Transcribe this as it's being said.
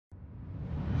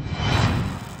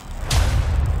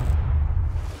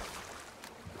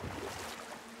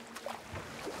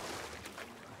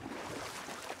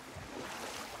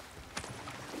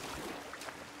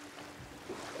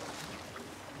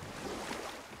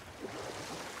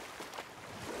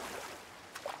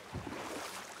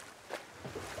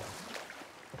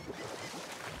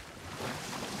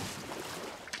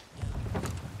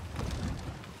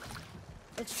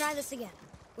try this again,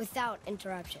 without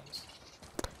interruptions.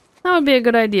 That would be a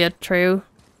good idea, True.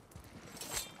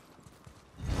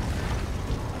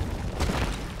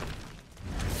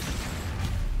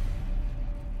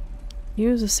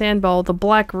 Use a sandball, the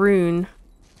black rune.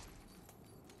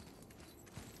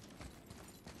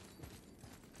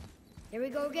 Here we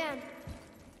go again.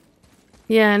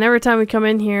 Yeah, and every time we come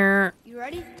in here... You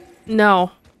ready?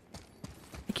 No.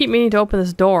 I keep meaning to open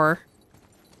this door.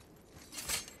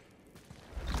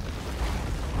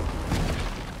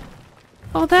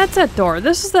 Oh, that's that door.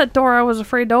 This is that door I was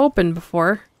afraid to open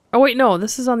before. Oh wait, no,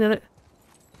 this is on the other...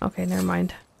 Okay, never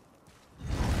mind.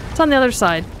 It's on the other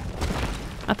side.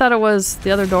 I thought it was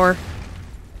the other door.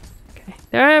 Okay,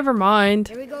 never mind.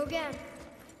 Here we go again.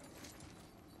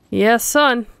 Yes,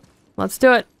 son. Let's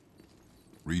do it.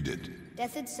 Read it.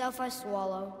 Death itself I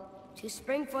swallow, to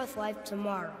spring forth life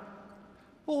tomorrow.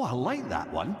 Oh, I like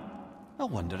that one. I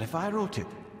wonder if I wrote it.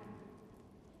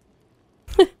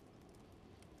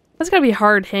 That's gotta be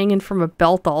hard hanging from a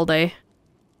belt all day.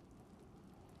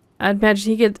 I'd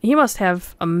imagine he must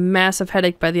have a massive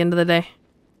headache by the end of the day.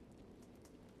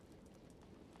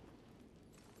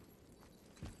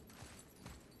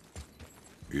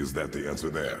 Is that the answer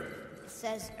there? It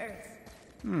says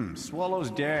Earth.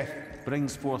 Swallows death,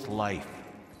 brings forth life.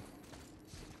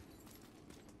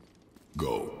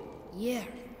 Go. Yeah.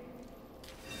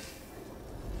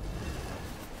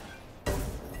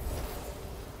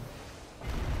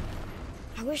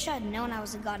 I wish I'd known I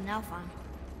was a god in Alphon.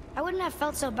 I wouldn't have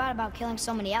felt so bad about killing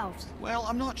so many elves. Well,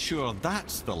 I'm not sure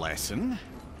that's the lesson.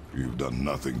 You've done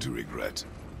nothing to regret.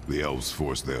 The elves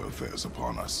forced their affairs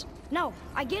upon us. No,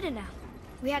 I get it now.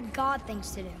 We had god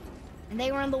things to do, and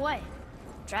they were in the way,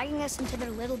 dragging us into their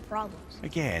little problems.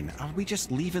 Again, are we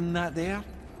just leaving that there?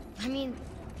 I mean,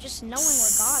 just knowing we're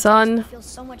gods Son. makes me feel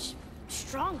so much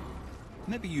stronger.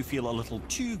 Maybe you feel a little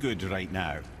too good right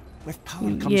now. With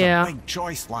power comes Yeah. a big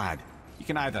choice, lad. You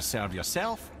can either serve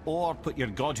yourself, or put your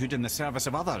godhood in the service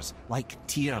of others, like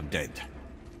Tyr did.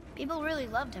 People really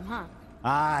loved him, huh?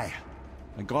 Aye,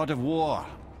 a god of war,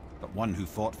 but one who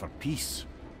fought for peace.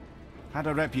 Had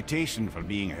a reputation for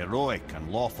being heroic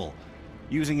and lawful,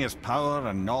 using his power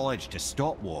and knowledge to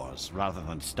stop wars rather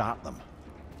than start them.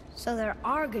 So there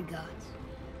are good gods.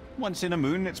 Once in a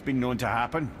moon, it's been known to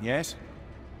happen, yes?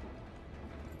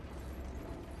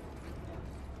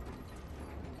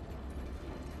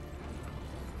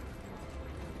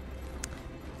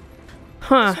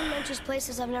 Huh. This one mentions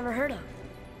places I've never heard of.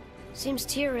 Seems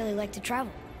Tyr really liked to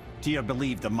travel. Tyr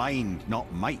believed the mind,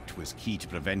 not might, was key to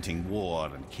preventing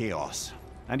war and chaos.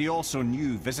 And he also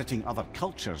knew visiting other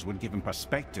cultures would give him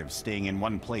perspective staying in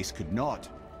one place could not.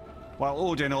 While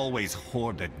Odin always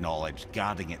hoarded knowledge,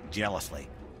 guarding it jealously,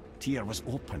 Tyr was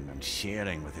open and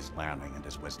sharing with his learning and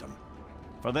his wisdom.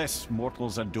 For this,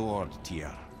 mortals adored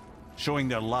Tyr, showing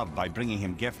their love by bringing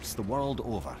him gifts the world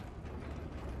over.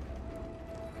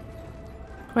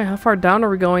 Wait, how far down are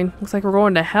we going? Looks like we're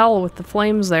going to hell with the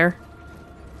flames there.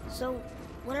 So,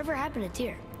 whatever happened to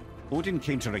Tyr? Odin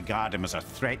came to regard him as a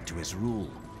threat to his rule.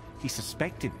 He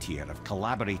suspected Tyr of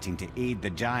collaborating to aid the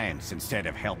Giants instead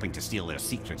of helping to steal their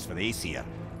secrets for the Aesir.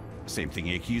 Same thing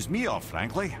he accused me of,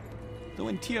 frankly. Though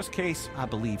in Tyr's case, I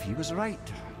believe he was right.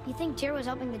 You think Tyr was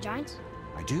helping the Giants?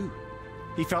 I do.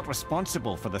 He felt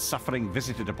responsible for the suffering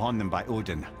visited upon them by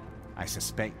Odin. I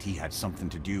suspect he had something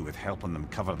to do with helping them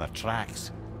cover their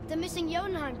tracks. The missing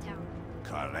Jotunheim tower.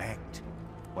 Correct.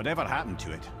 Whatever happened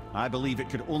to it, I believe it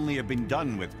could only have been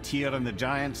done with Tyr and the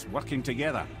Giants working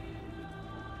together.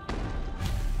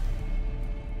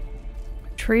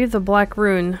 Retrieve the black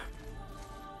rune.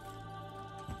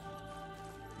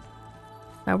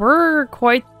 Now we're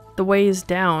quite the ways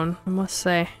down, I must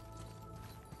say.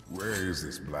 Where is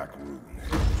this black rune?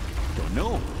 Don't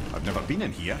know. I've never been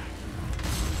in here.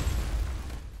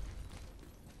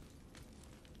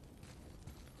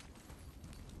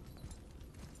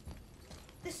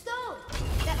 The stone!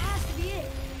 That has to be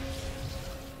it.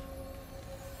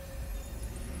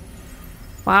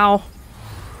 Wow.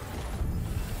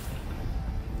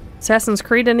 Assassin's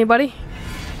Creed, anybody?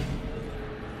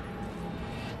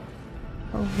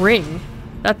 A ring.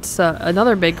 That's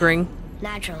another big ring.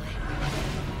 Naturally.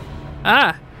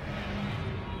 Ah.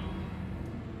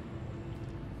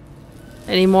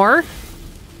 Any more?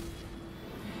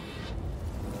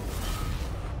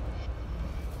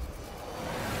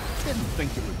 Didn't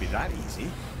think it would be that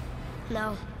easy.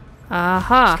 No.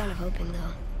 Aha. Kind of hoping,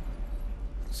 though.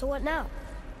 So what now?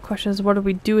 Question is, what do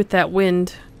we do with that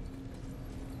wind?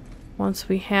 Once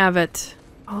we have it.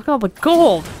 Oh, look at all the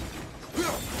gold!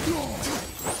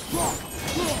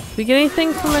 Did we get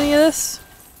anything from any of this?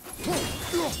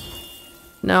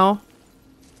 No.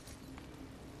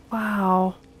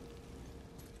 Wow.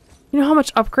 You know how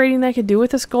much upgrading I could do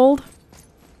with this gold?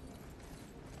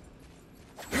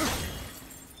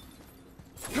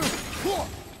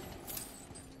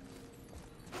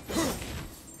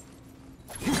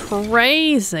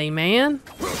 Crazy, man.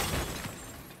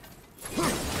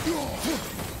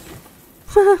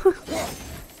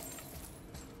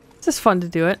 It's just fun to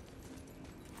do it.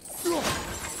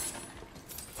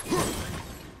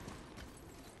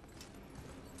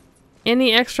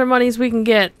 Any extra monies we can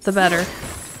get, the better.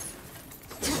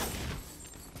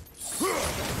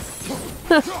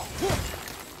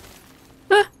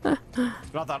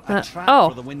 Rather a trap oh.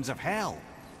 for the winds of hell.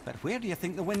 But where do you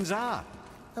think the winds are?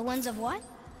 The ones of what?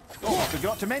 Oh, I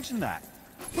forgot to mention that.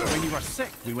 When you were sick,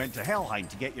 we went to Helheim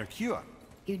to get your cure.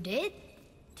 You did?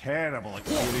 Terrible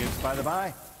experience, by the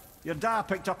by. Your dad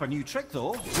picked up a new trick,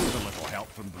 though. With a little help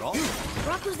from Brock.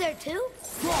 Brock was there too?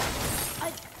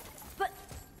 But...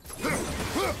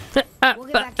 we'll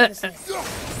get back to this later.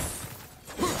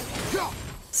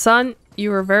 Son,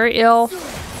 you were very ill,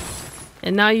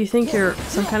 and now you think you're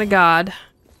some kind of god.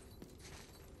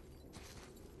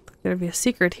 There'd be a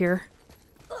secret here.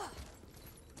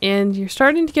 And you're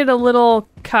starting to get a little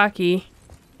cocky.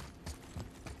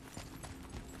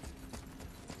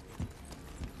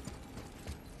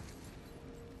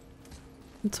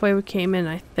 That's the way we came in,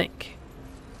 I think.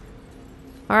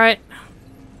 Alright.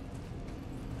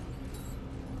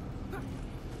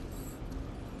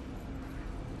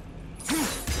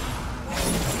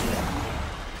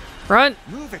 Run!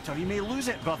 Move it or you may lose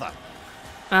it, brother.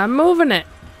 I'm moving it.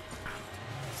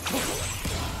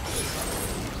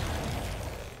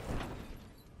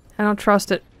 I don't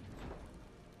trust it.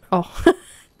 Oh.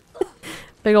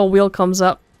 Big old wheel comes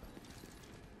up.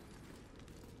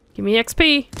 Give me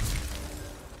XP. What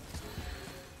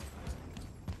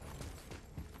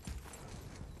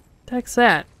the heck's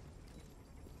that?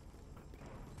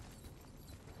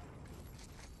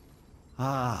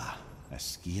 Ah, a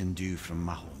ski and do from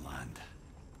my homeland.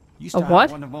 Used A to what?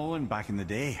 have one of my own back in the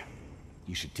day.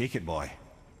 You should take it, boy.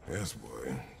 Yes,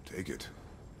 boy. Take it.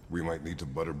 We might need to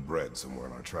butter bread somewhere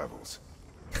in our travels.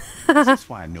 That's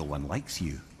why no one likes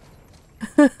you.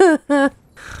 Good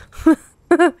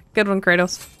one,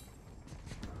 Kratos.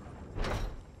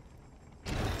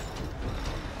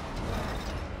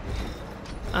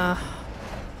 Well,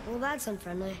 that's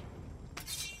unfriendly.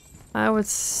 I would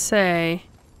say...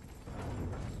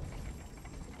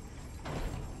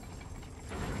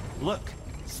 Look,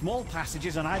 small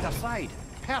passages on either side.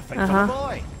 Perfect for the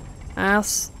boy.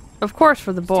 Of course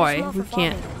for the Too boy. small We for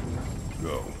can't... farming.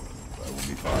 Go. I will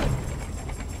be fine.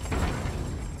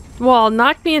 Well,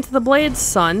 knock me into the blades,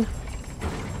 son.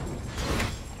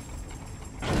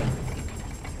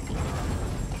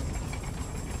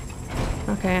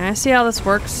 Okay, I see how this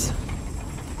works.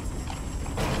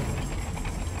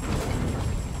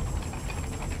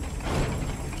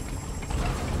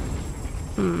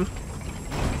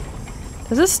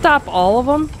 Does this stop all of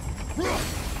them?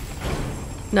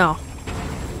 No.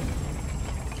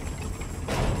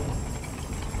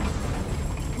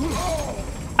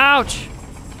 Ouch!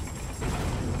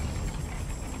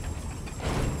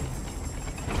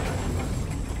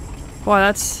 Boy,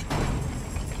 that's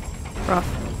rough.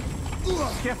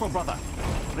 Careful, brother.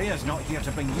 Rhea's not here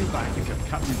to bring you back if you're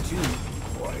cut in two.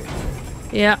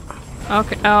 Yeah.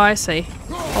 Okay. Oh, I see.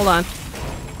 Hold on.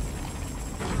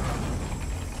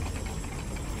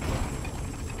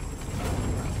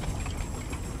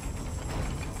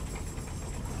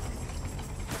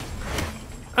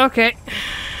 Okay.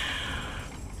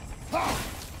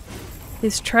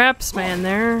 These traps, man,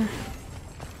 they're...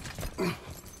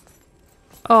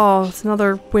 Oh, it's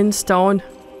another windstone.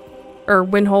 Or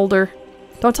wind holder.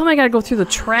 Don't tell me I gotta go through the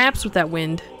traps with that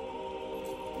wind.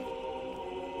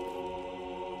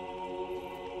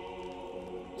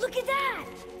 Look at that!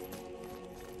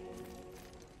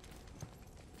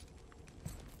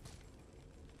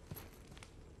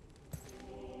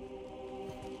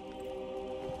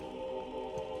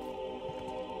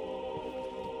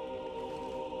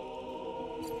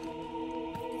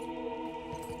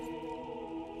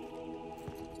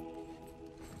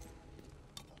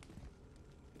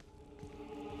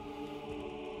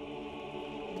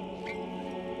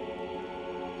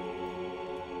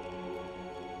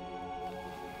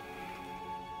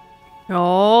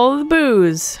 All the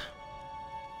booze.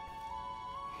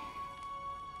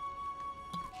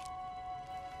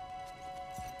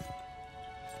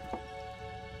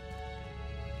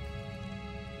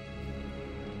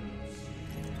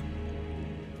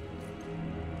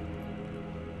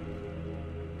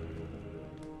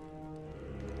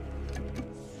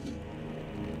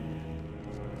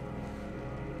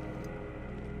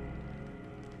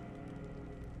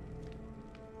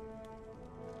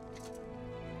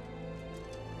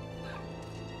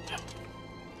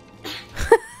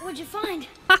 What'd you find?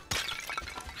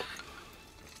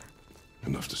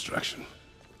 Enough distraction.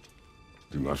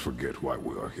 Do not forget why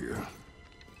we are here.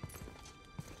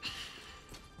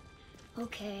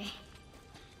 Okay.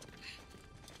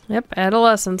 Yep,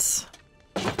 adolescence.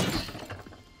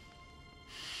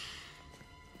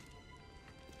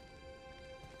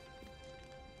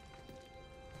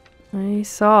 He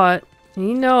saw it.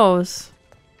 He knows.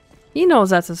 He knows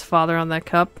that's his father on that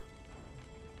cup.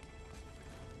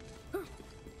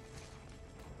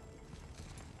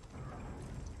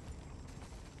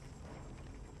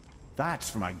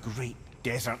 That's from a great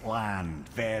desert land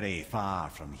very far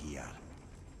from here.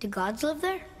 Do gods live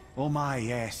there? Oh my,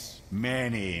 yes.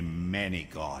 Many, many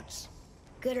gods.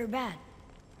 Good or bad?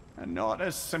 And not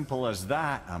as simple as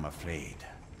that, I'm afraid.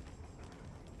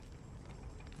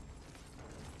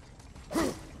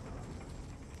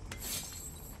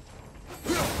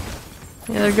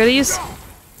 Any other goodies?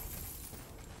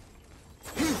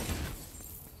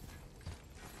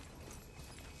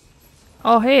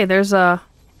 Oh hey, there's a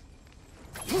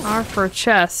R for a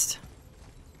chest.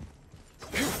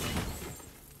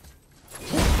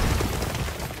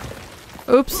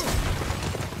 Oops.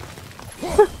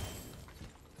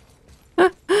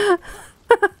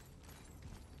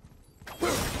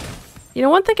 You know,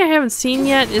 one thing I haven't seen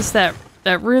yet is that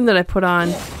rune that I put on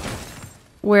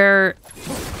where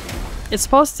it's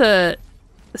supposed to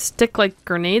stick like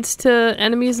grenades to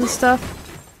enemies and stuff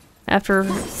after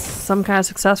some kind of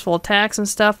successful attacks and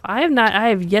stuff. I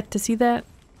have yet to see that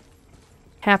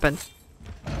happen.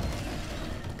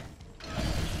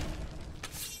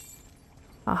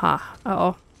 Aha.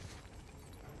 Uh-oh.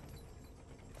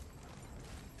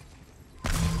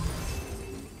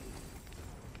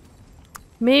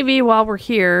 Maybe while we're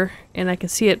here, and I can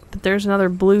see it, but there's another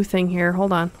blue thing here.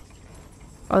 Hold on.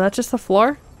 Oh, that's just the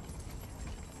floor?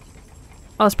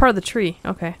 Oh, it's part of the tree.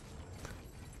 Okay.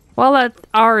 While that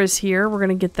R is here, we're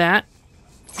gonna get that.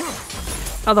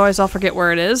 Otherwise, I'll forget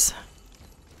where it is.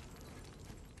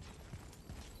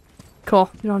 Cool.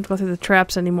 You don't have to go through the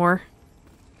traps anymore.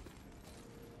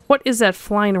 What is that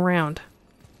flying around?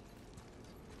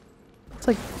 It's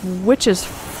like witches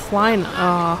flying.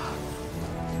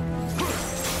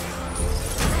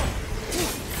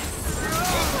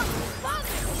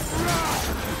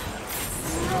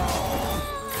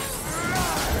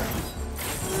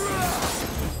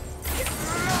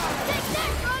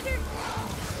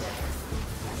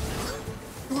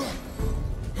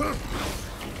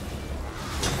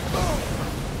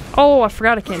 Oh, I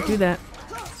forgot I can't do that.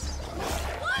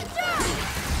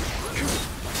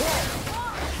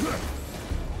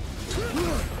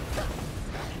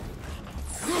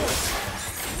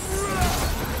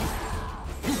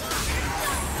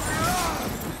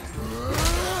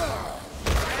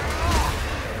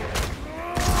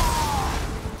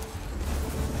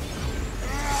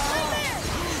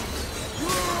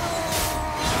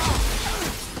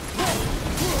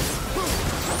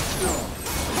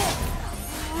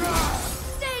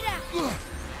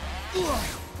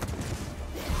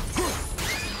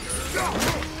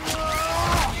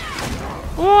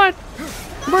 What?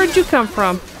 Where'd you come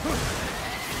from?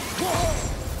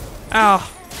 Ow.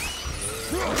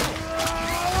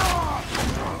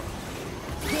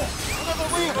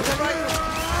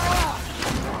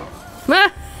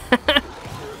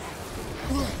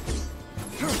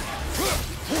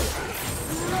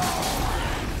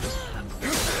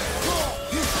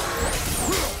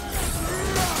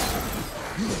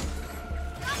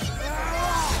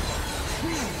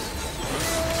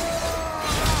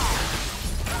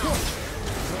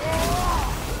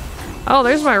 Oh,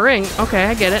 there's my ring. Okay,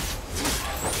 I get it.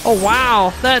 Oh,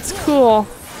 wow. That's cool.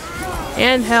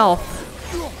 And health.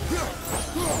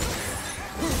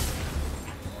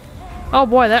 Oh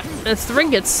boy, the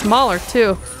ring gets smaller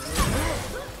too.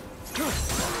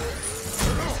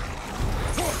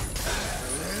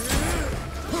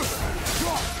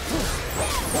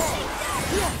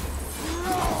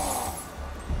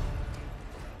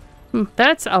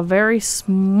 That's a very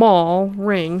small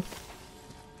ring.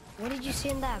 What did you see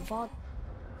in that vault?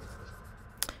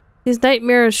 These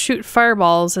nightmares shoot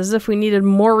fireballs as if we needed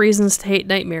more reasons to hate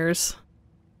nightmares.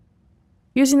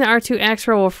 Using the R2 axe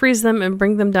roll will freeze them and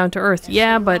bring them down to Earth.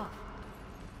 Yeah, but...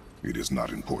 It is not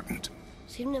important.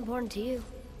 Seemed important to you.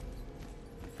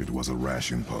 It was a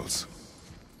rash impulse.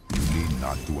 You need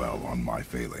not dwell on my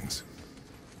failings.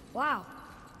 Wow.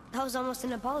 That was almost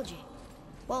an apology.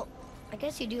 Well, I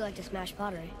guess you do like to smash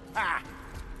pottery.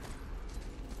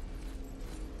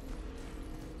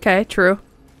 Okay, true.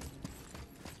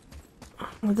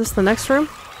 Is this the next room?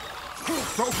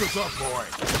 Focus up, boy.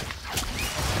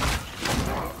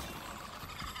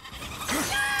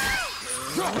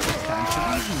 Stands to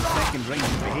reason the second ring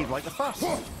should behave like the first.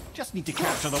 Just need to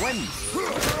capture the wind.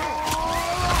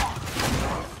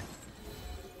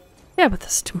 Yeah, but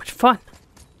this is too much fun.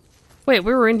 Wait,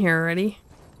 we were in here already.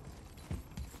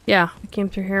 Yeah, we came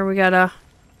through here. We gotta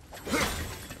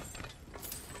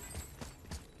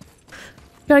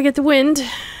get the wind.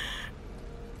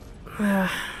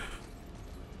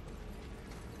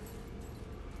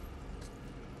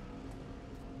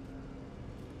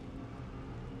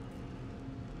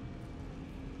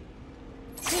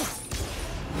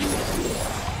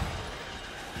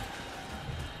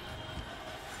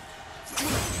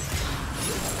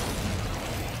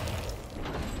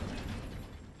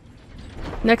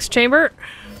 Next chamber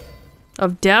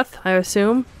of death, I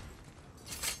assume.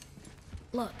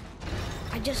 Look,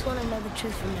 I just want to know the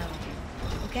truth from now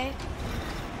on, okay?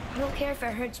 I don't care if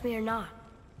it hurts me or not.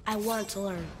 I want to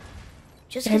learn.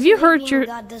 Just Have you heard your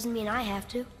God doesn't mean I have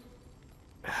to.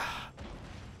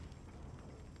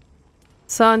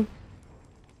 Son?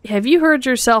 Have you heard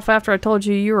yourself after I told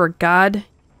you you were a god?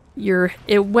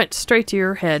 It went straight to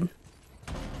your head.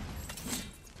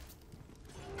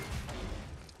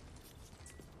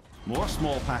 More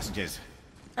small passages.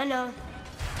 I know.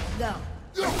 Go.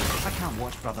 I can't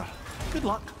watch, brother. Good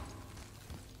luck.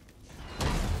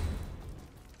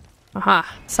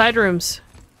 Aha, side rooms.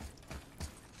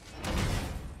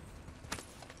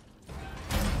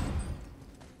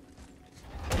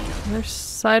 There's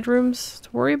side rooms to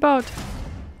worry about? I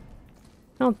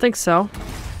don't think so.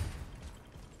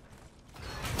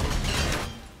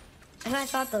 And I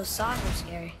thought those saws were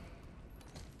scary.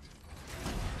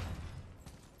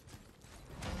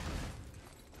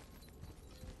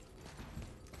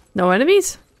 No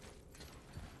enemies?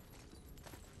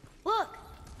 Look!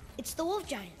 It's the wolf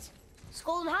giants.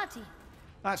 Skull and Hati.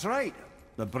 That's right.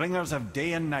 The bringers of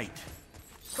day and night.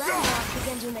 Ragnarok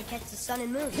begins when they catch the sun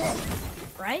and moon.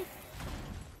 Right?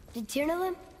 Did Tyr know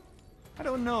them? I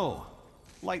don't know.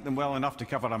 Like them well enough to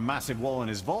cover a massive wall in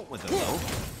his vault with them, though.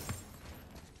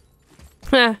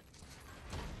 Heh.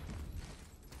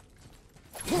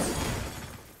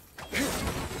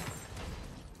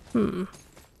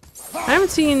 I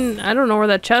haven't seen... I don't know where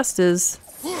that chest is.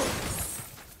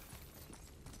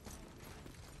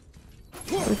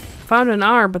 We found an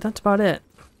R, but that's about it.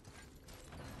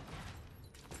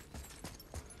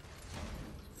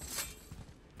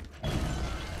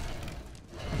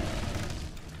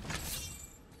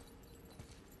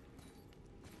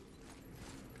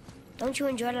 Don't you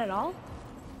enjoy it at all?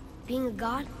 Being a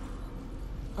god?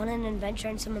 On an adventure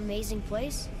in some amazing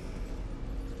place?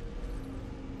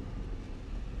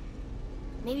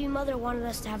 Maybe Mother wanted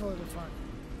us to have a little fun.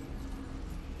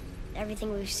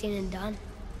 Everything we've seen and done.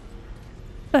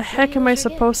 The heck am I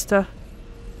supposed to...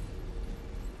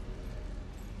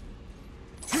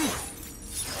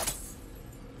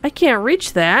 I can't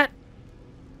reach that.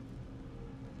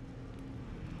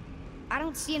 I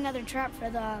don't see another trap for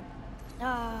the...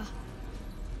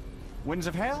 Winds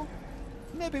of Hell?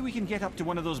 Maybe we can get up to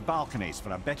one of those balconies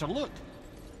for a better look.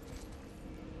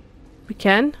 We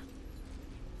can?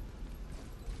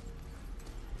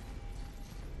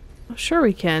 Oh, sure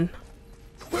we can.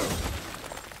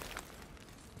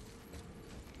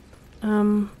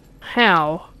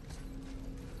 How?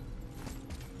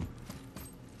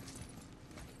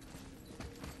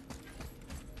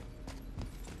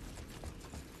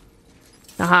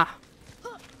 Aha.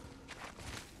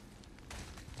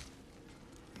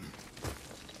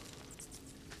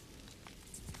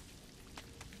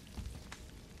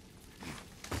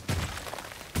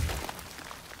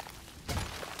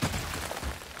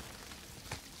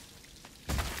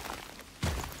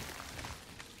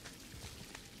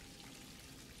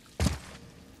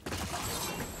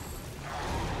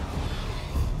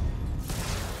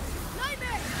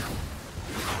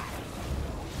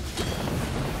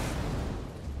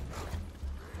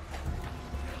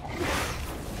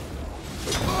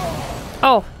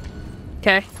 Oh,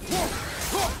 okay.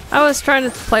 I was trying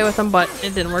to play with them, but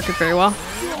it didn't work very well.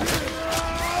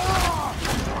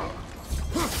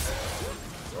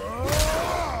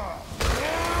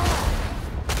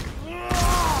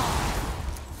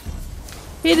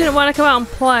 He didn't want to come out and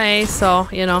play, so,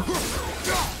 you know.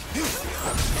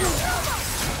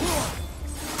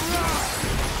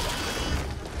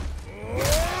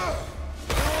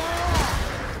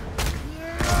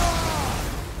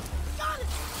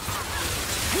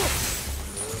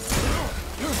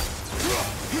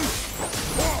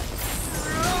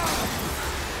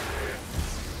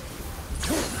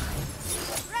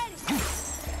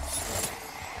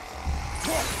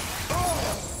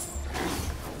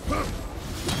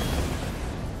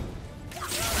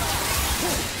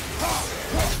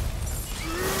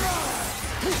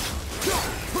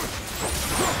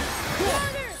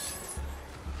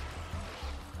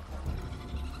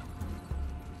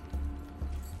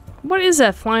 What is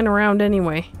that flying around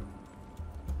anyway?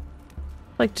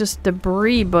 Like just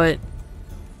debris, but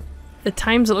at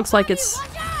times it looks like it's...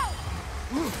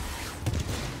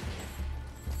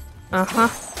 Uh-huh.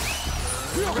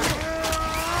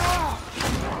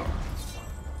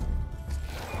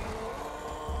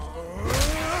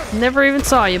 Never even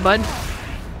saw you, bud.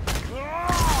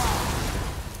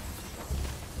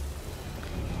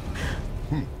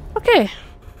 Okay.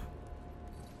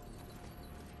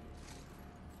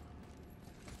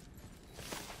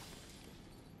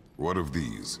 What of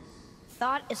these?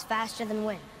 Thought is faster than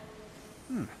wind.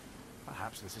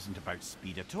 Perhaps this isn't about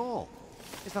speed at all.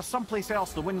 Is there someplace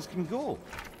else the winds can go?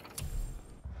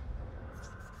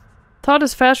 Thought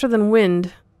is faster than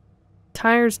wind.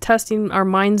 Tires testing our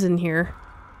minds in here.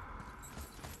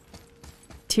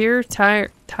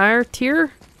 Tire?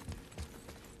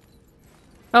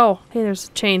 Oh, hey, there's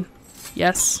a chain.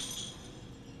 Yes.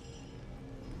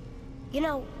 You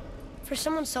know, for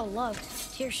someone so loved,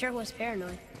 Tyr sure was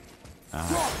paranoid.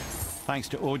 Thanks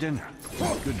to Odin.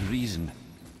 Good reason.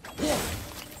 I was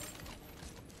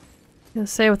gonna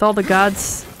say, with all the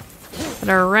gods that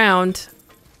are around,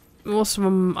 most of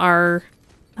them are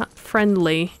not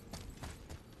friendly.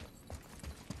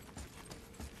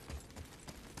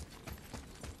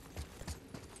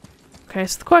 Okay,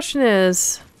 so the question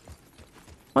is,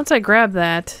 once I grab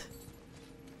that,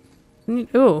 I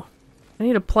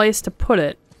need a place to put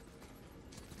it.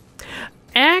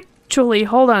 Actually,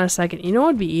 hold on a second. You know what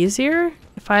would be easier?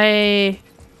 If I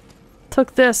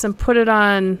took this and put it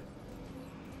on,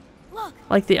 Look,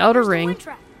 like, the outer there's the ring. wind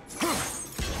trap.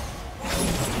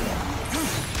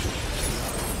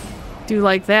 Do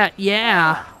like that.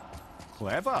 Yeah.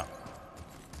 Clever.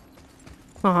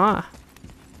 Uh-huh.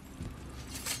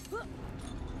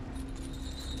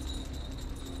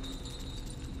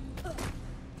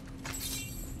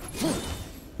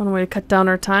 One way to cut down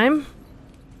our time.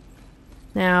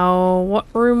 Now, what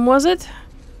room was it?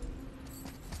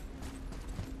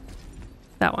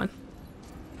 That one.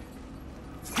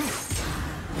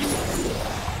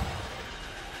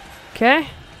 Okay.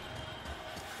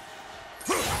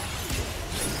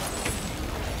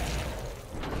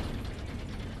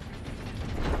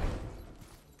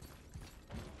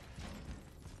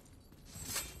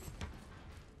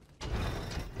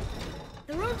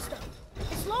 The rune stone.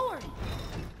 It's lowering.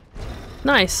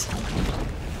 Nice.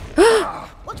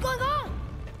 What's going on?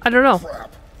 I don't know.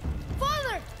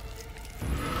 Father!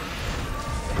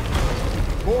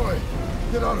 Boy,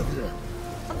 get out of here.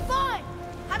 I'm fine.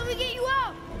 How do we get you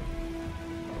out?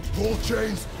 Pull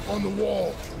chains on the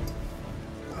wall.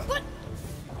 But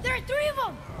there are 3 of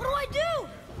them. What do I do?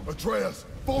 Atreus,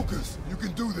 focus. You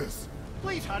can do this.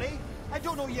 Please hurry. I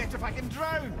don't know yet if I can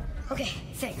drown. Okay,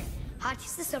 think.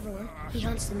 Hati's the silver one. He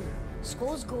hunts the moon.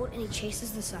 Skull's gold and he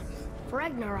chases the sun. For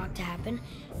Ragnarok to happen,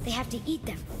 they have to eat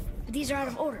them. But these are out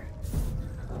of order.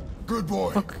 Good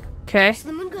boy. Okay. So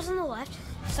the moon goes on the left,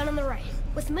 sun on the right.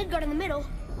 With Midgard in the middle,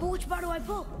 but which bar do I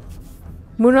pull?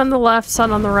 Moon on the left,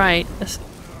 sun on the right.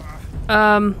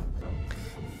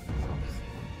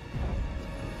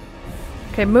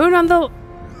 Okay, moon on the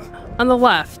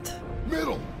left.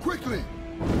 Middle, quickly.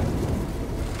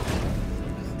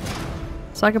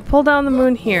 So I can pull down the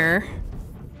moon here.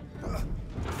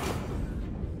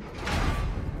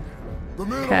 The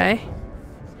middle. Okay.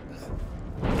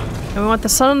 And we want the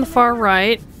sun on the far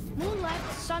right. Moon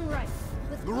left, sun right.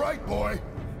 With The right, boy.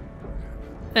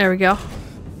 There we go.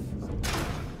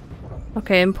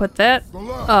 Okay, and put that The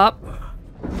left. up. moon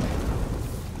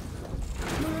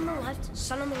on the left,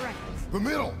 sun on the right. The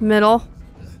middle. Middle.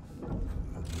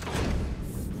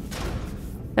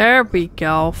 There we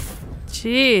go.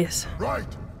 Jeez. Right.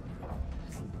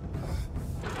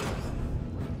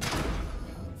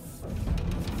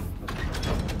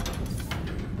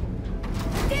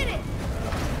 Did it!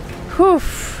 Whew.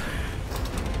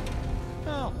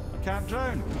 Well, can't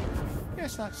drown.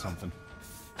 Guess that's something.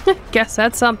 Guess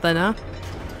that's something, huh?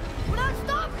 We're not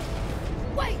stopping!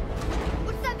 Wait!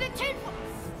 What's that big chain for?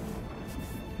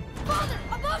 Father,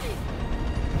 above you!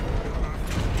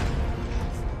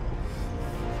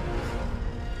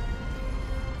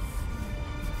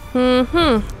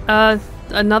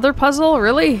 Another puzzle?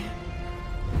 Really?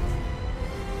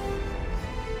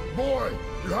 Boy,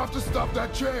 you have to stop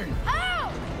that chain.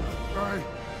 How?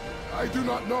 I do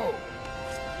not know.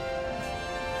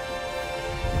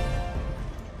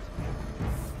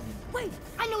 Wait,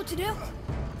 I know what to do.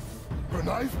 A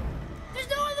knife? There's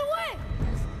no other way!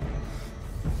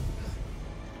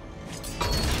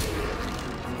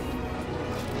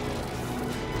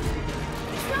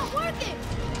 It's not working!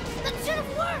 That should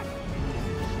have worked!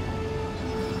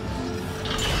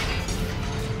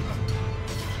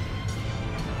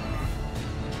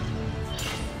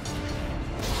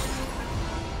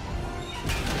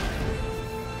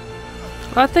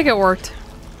 I think it worked.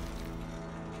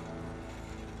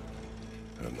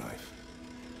 A knife.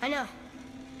 I know.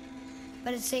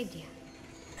 But it saved you.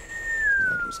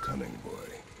 That was cunning, boy.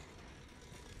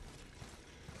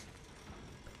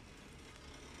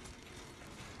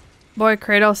 Boy,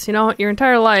 Kratos, you know, your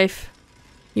entire life,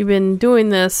 you've been doing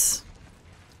this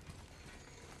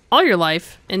all your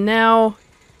life, and now,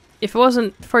 if it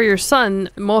wasn't for your son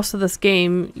most of this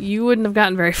game, you wouldn't have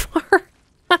gotten very far.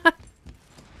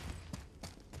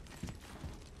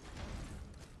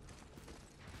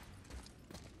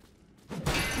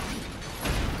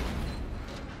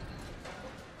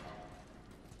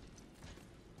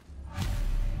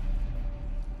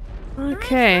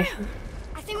 Okay.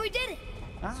 I think we did it.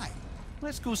 Aye.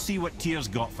 Let's go see what Tyr's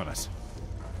got for us.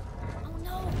 Oh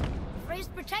no.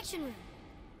 Raised protection room.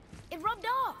 It rubbed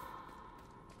off.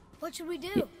 What should we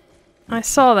do? I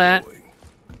saw that.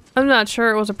 I'm not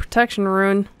sure it was a protection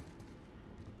rune.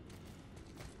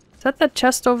 Is that the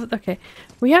chest over? Okay.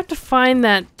 We have to find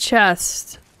that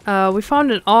chest. We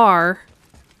found an R.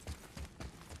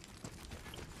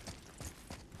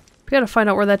 We gotta find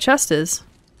out where that chest is.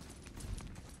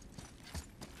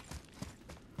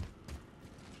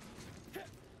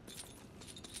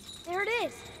 There it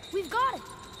is. We've got it.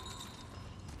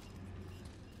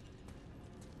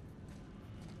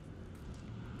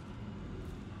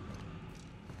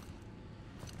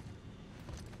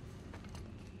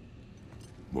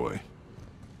 Boy.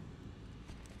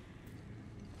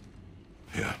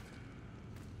 Yeah.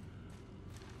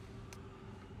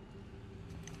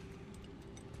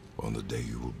 On the day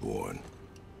you were born,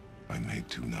 I made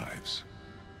 2 knives,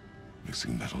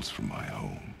 mixing metals from my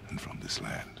home and from this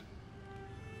land.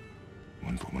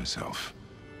 One for myself,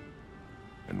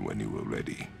 and when you were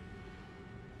ready,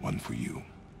 one for you.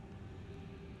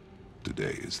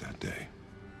 Today is that day.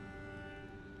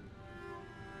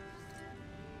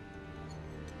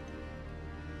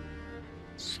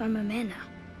 So I'm a man now.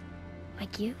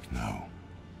 Like you? No.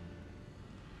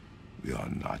 We are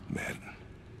not men.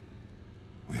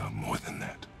 We are more than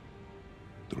that.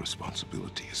 The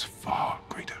responsibility is far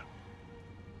greater.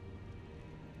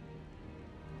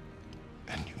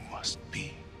 And you must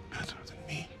be better than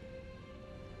me.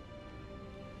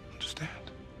 Understand?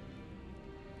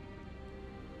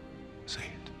 Say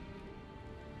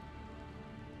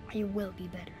it. You will be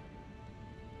better.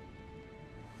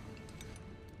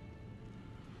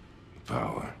 The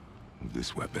power of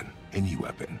this weapon, any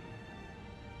weapon,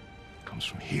 comes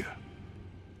from here.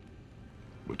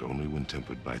 But only when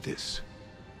tempered by this.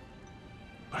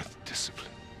 By the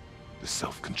discipline, the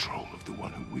self-control of the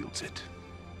one who wields it.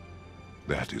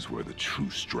 That is where the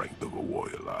true strength of a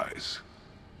warrior lies.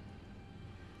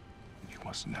 You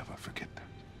must never forget that.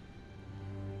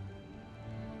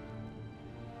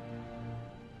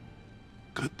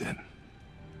 Good then.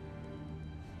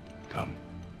 Come.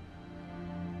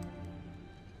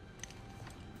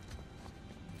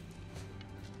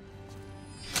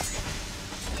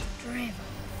 Brave.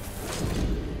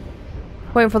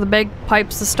 Waiting for the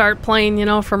bagpipes to start playing, you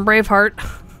know, from Braveheart.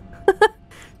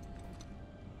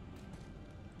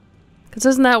 Because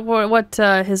isn't that what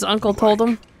his uncle told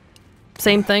him?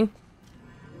 Same thing.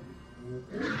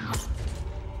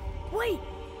 Wait!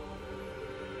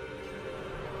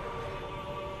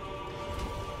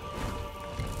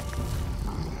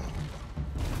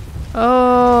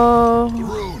 Oh.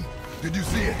 Rune, did you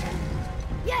see it?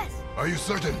 Yes! Are you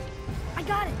certain? I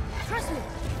got it. Trust me.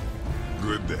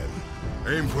 Good then.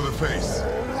 Aim for the face.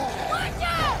 Watch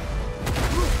out!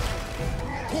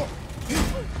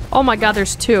 Oh my god,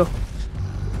 there's 2.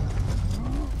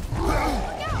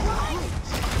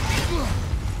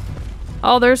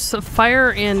 Oh, there's a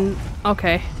fire in...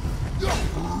 Okay.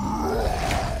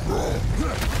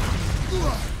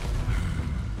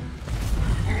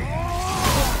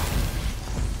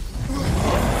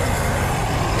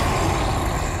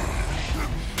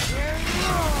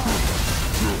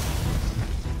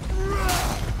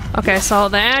 Okay, so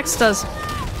the axe does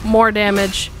more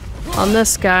damage on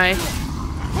this guy.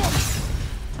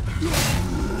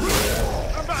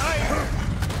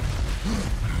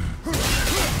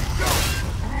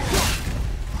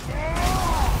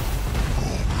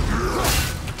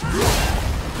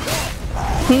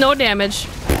 No damage.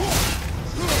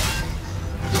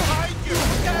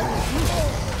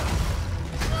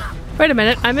 Wait a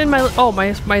minute, I'm in my... Oh,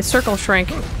 my circle shrank.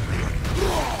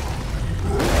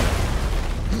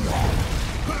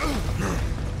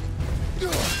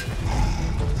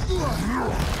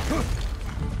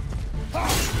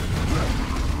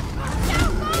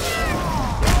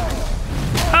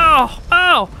 Oh!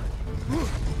 Oh!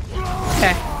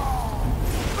 Okay.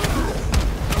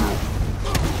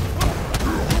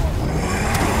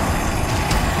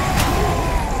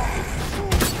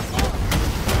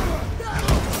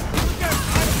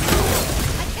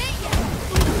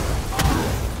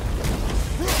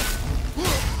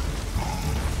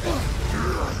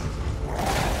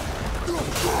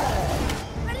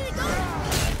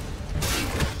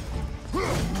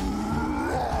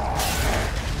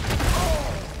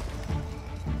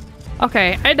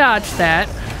 Okay, I dodged that.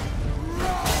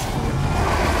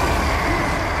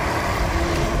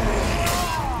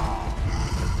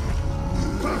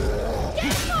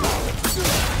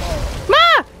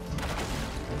 Ma!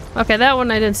 Okay, that one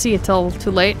I didn't see until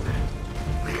too late.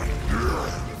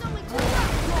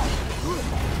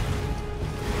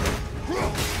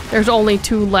 There's only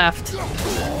 2 left.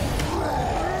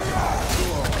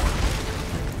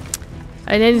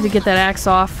 I need to get that axe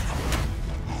off.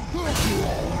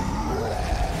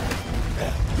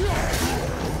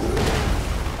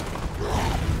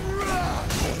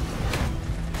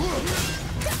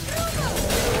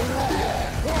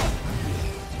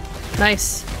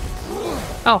 Nice.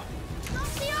 Oh.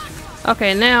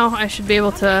 Okay, now I should be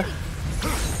able to...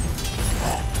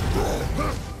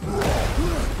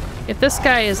 If this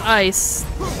guy is ice,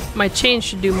 my chain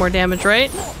should do more damage,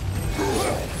 right?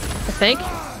 I think.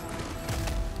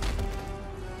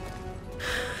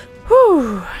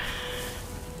 Whew.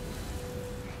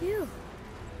 Phew.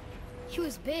 He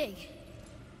was big.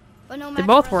 But no They match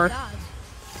both for us were. gods.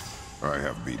 I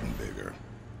have beaten bigger.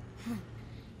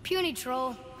 Puny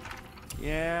troll.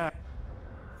 Yeah.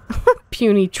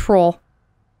 Puny troll.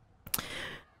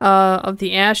 Of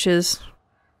the Ashes.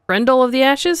 Grendel of the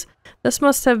Ashes? This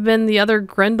must have been the other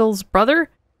Grendel's brother?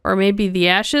 Or maybe the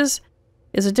Ashes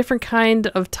is a different kind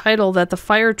of title that the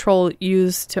fire troll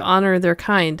used to honor their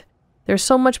kind. There's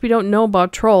so much we don't know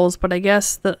about trolls, but I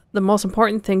guess the most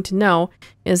important thing to know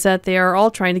is that they are all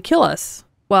trying to kill us.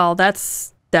 Well,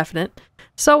 that's definite.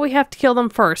 So we have to kill them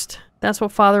first. That's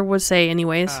what Father would say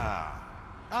anyways.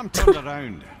 I'm turned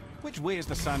around. Which way is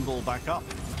the sand bowl back up?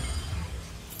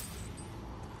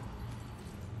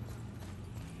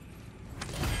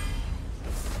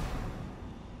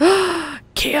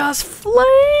 Chaos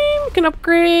Flame can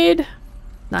upgrade.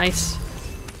 Nice.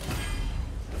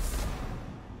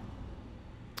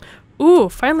 Ooh,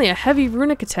 finally a heavy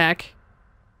runic attack.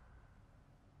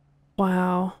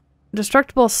 Wow.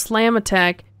 Destructible slam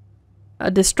attack. A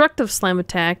destructive slam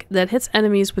attack that hits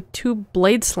enemies with 2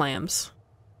 blade slams.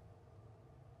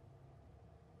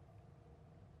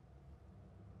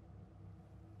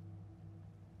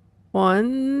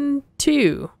 One,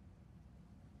 2.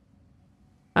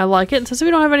 I like it. Since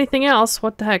we don't have anything else,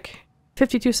 what the heck?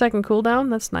 52-second cooldown?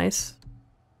 That's nice.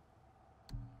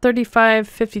 35,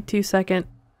 52-second.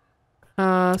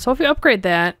 So if we upgrade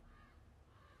that,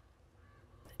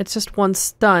 it's just 1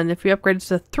 stun. If we upgrade it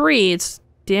to 3, it's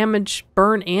damage,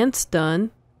 burn, and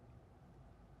stun.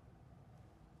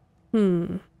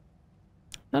 Not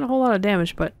a whole lot of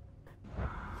damage, but...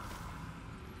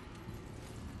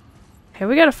 Okay,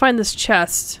 we gotta find this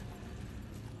chest.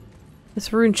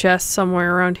 This rune chest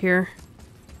somewhere around here.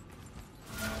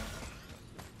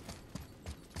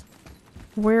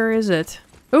 Where is it?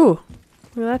 Ooh!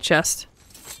 Look at that chest.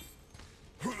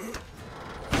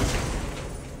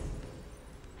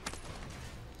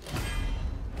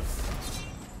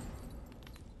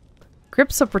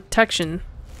 Grips of protection.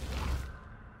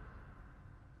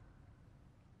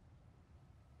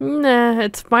 Nah,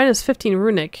 it's minus 15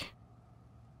 runic.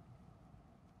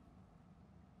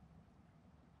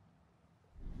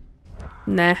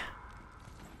 Nah.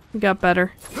 We got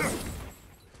better.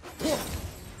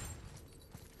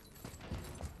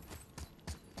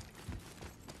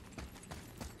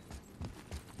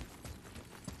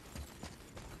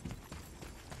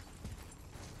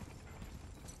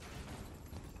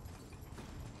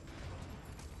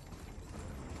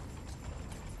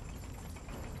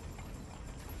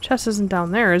 Chest isn't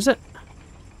down there, is it?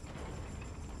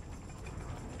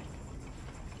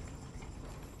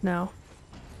 No.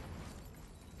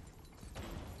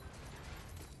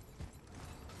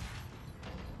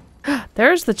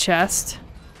 There's the chest.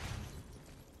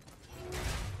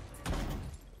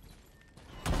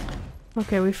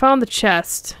 Okay, we found the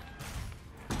chest.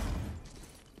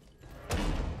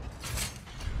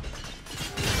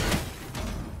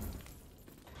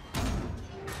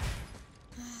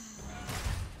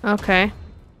 Okay.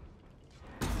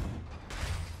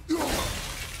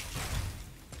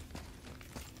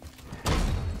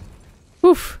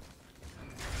 Oof.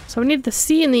 So we need the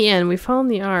C in the end. We found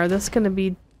the R. That's gonna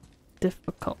be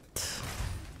difficult.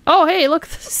 Oh, hey, look,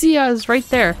 the C is right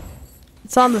there.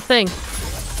 It's on the thing.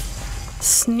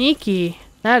 Sneaky.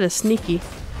 That is sneaky.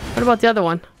 What about the other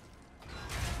one?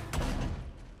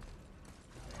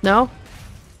 No?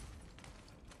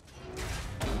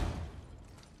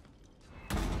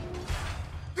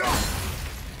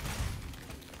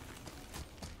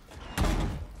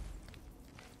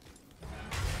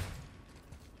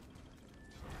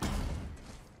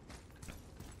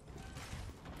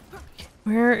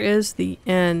 Where is the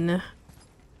N?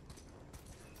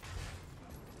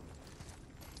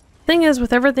 Thing is,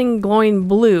 with everything glowing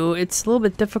blue, it's a little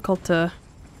bit difficult to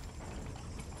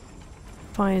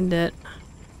find it.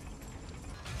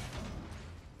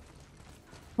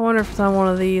 I wonder if it's on one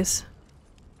of these.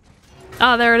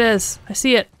 Ah, there it is. I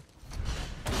see it.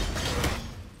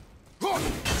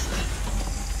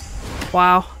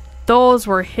 Wow. Those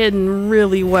were hidden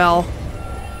really well.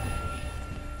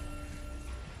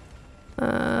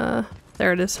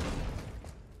 There it is.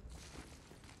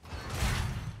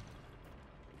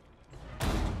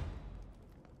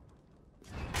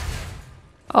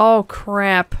 Oh,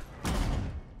 crap.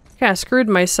 Kinda screwed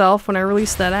myself when I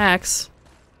released that axe.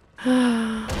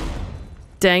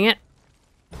 Dang it.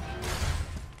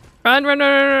 Run, run, run,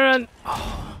 run, run!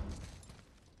 Oh.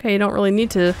 Okay, you don't really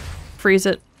need to freeze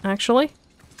it, actually.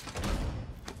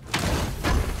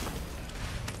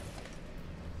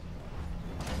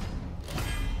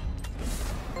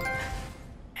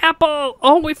 Apple!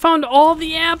 Oh, we found all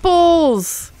the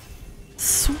apples!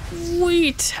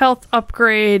 Sweet health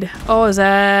upgrade. Oh, is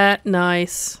that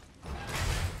nice?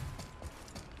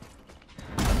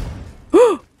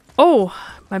 Oh,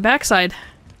 my backside.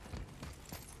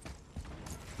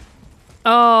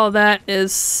 Oh, that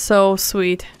is so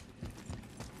sweet.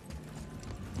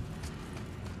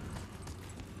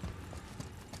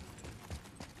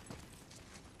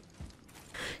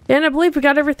 And I believe we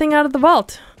got everything out of the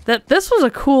vault. This was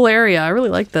a cool area. I really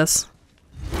like this.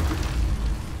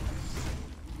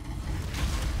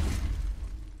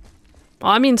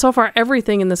 Well, I mean, so far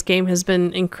everything in this game has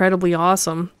been incredibly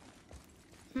awesome.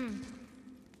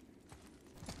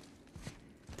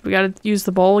 We gotta use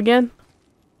the bowl again?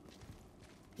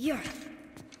 Yeah.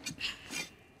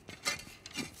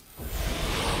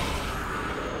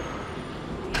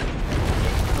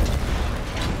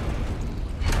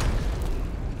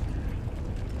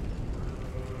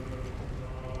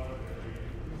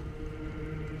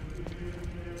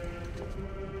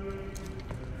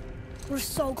 We're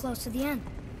so close to the end.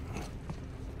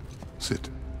 Sit.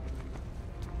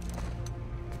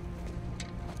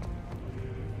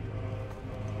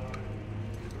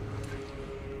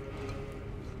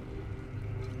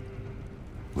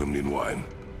 Lemnian wine.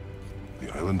 The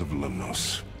island of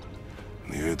Lemnos.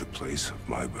 Near the place of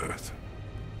my birth.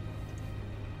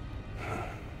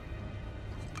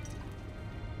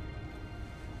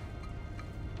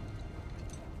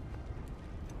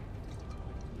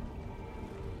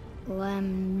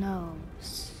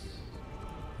 Lemnos.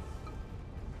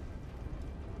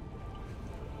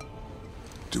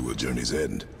 To a journey's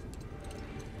end.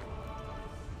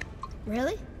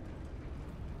 Really?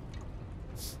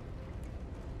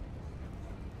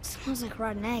 Smells like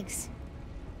rotten eggs.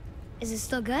 Is it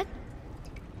still good?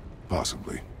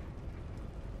 Possibly.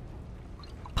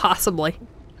 Possibly.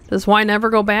 Does wine ever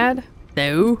go bad?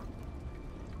 No.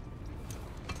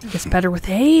 It gets better with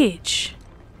age.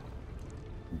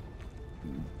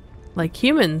 Like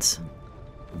humans.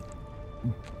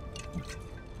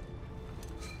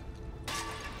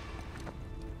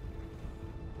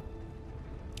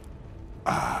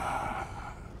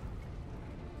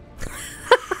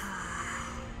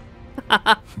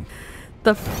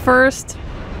 The first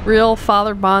real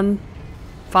father-son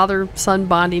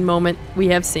bonding moment we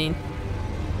have seen.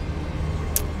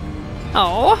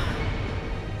 Oh.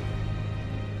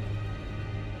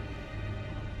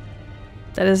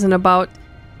 That isn't about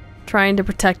trying to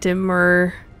protect him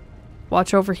or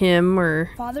watch over him or...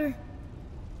 Father,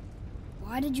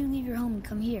 why did you leave your home and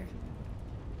come here?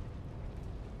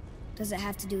 Does it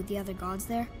have to do with the other gods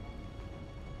there?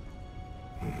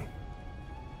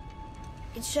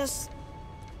 It's just...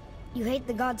 you hate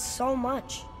the gods so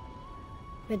much.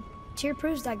 But Tyr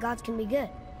proves that gods can be good.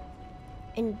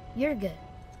 And you're good.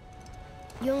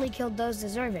 You only killed those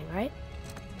deserving, right?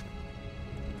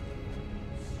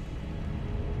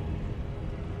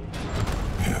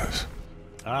 Yes.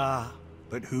 Ah,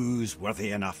 but who's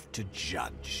worthy enough to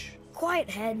judge? Quiet,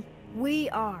 head. We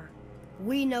are.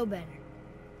 We know better.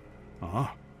 Uh-huh.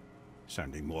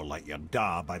 Sounding more like your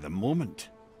da by the moment.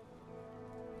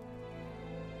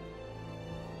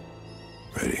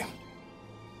 Ready.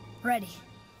 Ready.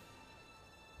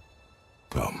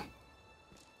 Come.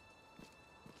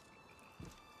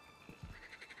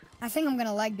 I think I'm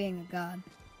gonna like being a god.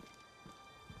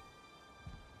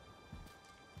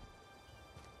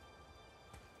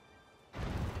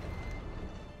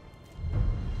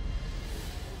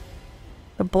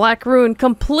 The Black Rune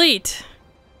complete!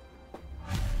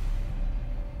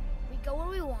 We go where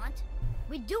we want,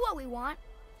 we do what we want,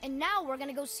 and now we're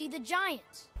gonna go see the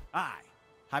giants. Aye.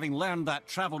 Having learned that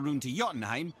travel rune to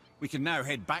Jotunheim, we can now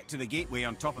head back to the gateway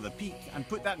on top of the peak and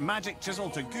put that magic chisel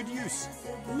to good use.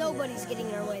 Nobody's getting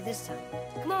in our way this time.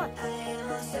 Come on. I am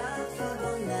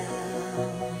unstoppable now.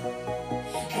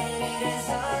 And it is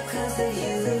all 'cause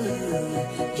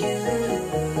of you.